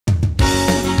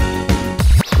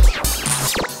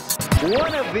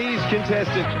One of these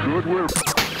contestants. Good work.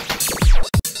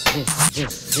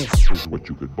 This is what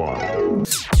you could buy.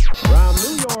 From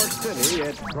New York City,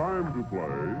 it's Time to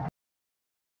play.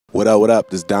 What up, what up?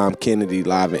 This is Dom Kennedy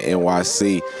live in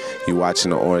NYC. You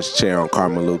watching The Orange Chair on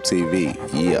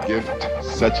KarmaloopTV. Yeah. Gift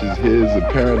such as his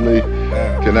apparently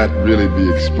cannot really be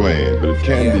explained, but it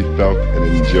can be felt and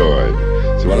enjoyed.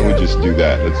 So why don't we just do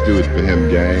that? Let's do it for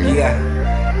him, gang.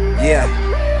 Yeah.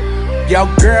 Yo,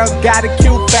 girl got a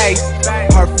cute face.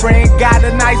 Her friend got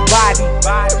a nice body.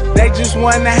 They just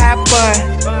wanna have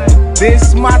fun.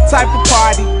 This my type of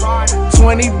party.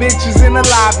 20 bitches in the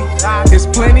lobby. There's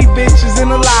plenty bitches in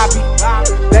the lobby.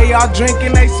 They all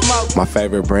drinking, they smoke. My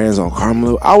favorite brands on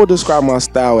Karmaloop, I would describe my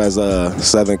style as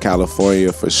Southern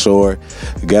California for sure.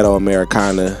 Ghetto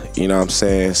Americana, you know what I'm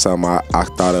saying? Something I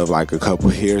thought of like a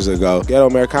couple years ago. Ghetto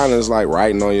Americana is like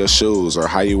writing on your shoes, or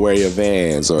how you wear your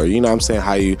Vans, or you know what I'm saying,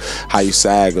 how you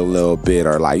sag a little bit,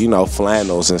 or like, you know,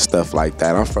 flannels and stuff like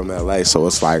that. I'm from LA, so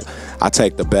it's like I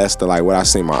take the best of like what I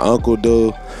see my uncle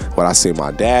do, what I see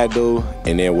my dad do,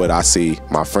 and then what I see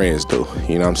my friends do.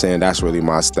 You know what I'm saying? That's really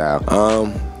my style.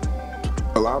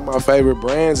 A lot of my favorite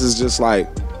brands is just like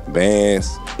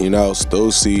Vans, you know,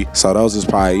 Stussy. So those is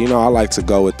probably, you know, I like to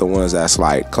go with the ones that's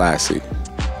like classy.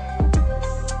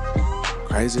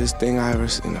 Craziest thing I ever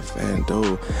seen a fan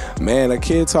do. Man, a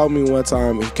kid told me one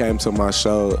time, he came to my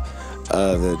show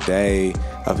the day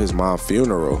of his mom's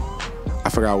funeral. I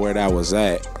forgot where that was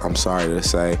at, I'm sorry to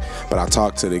say, but I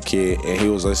talked to the kid and he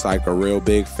was just like a real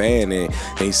big fan, and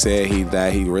he said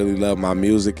that he really loved my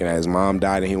music, and his mom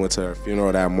died and he went to her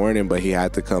funeral that morning, but he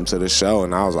had to come to the show.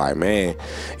 And I was like, man,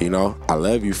 you know, I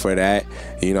love you for that.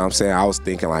 You know what I'm saying? I was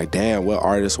thinking like, damn, what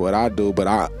artist would I do?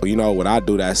 But you know, would I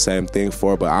do that same thing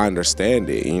for? But I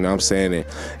understand it, you know what I'm saying?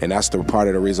 And that's the part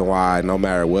of the reason why no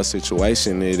matter what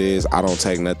situation it is, I don't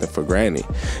take nothing for granted.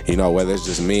 You know, whether it's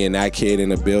just me and that kid in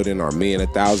the building or me and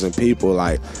 1,000 people,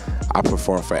 like I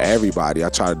perform for everybody. I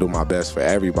try to do my best for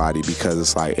everybody because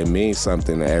it's like it means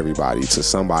something to everybody, to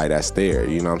somebody that's there.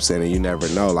 You know what I'm saying? And you never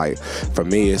know. Like for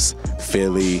me, it's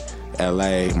Philly,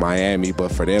 LA, Miami,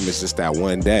 but for them it's just that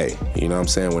one day. You know what I'm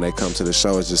saying? When they come to the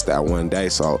show, it's just that one day.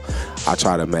 So I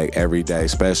try to make every day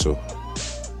special.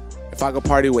 If I could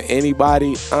party with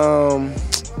anybody,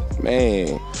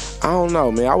 man, I don't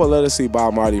know, man. I would love to see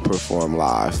Bob Marley perform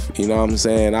live. You know what I'm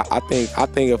saying? I think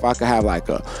if I could have like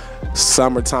a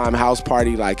summertime house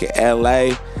party like in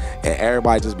LA, and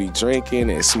everybody just be drinking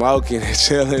and smoking and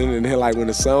chilling, and then like when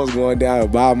the sun's going down,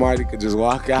 Bob Marley could just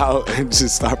walk out and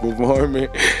just start performing,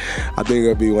 I think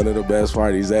it'd be one of the best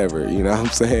parties ever. You know what I'm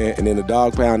saying? And then the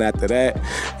dog pound after that,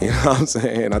 you know what I'm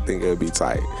saying? I think it would be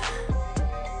tight.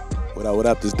 What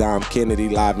up, this is Dom Kennedy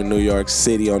live in New York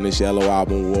City on this Yellow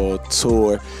Album World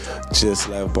Tour. Just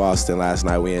left Boston last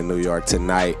night. We in New York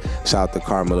tonight. Shout out to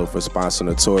Karmaloop for sponsoring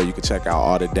the tour. You can check out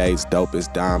all the dates,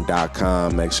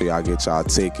 dopeistdom.com. Make sure y'all get y'all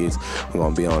tickets. We're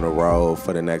going to be on the road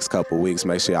for the next couple weeks.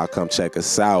 Make sure y'all come check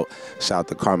us out. Shout out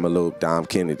to Karmaloop, Dom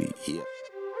Kennedy. Yeah.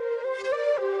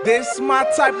 This my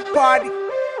type of party.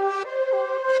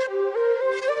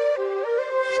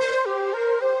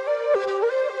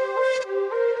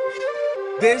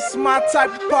 This my type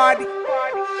of party.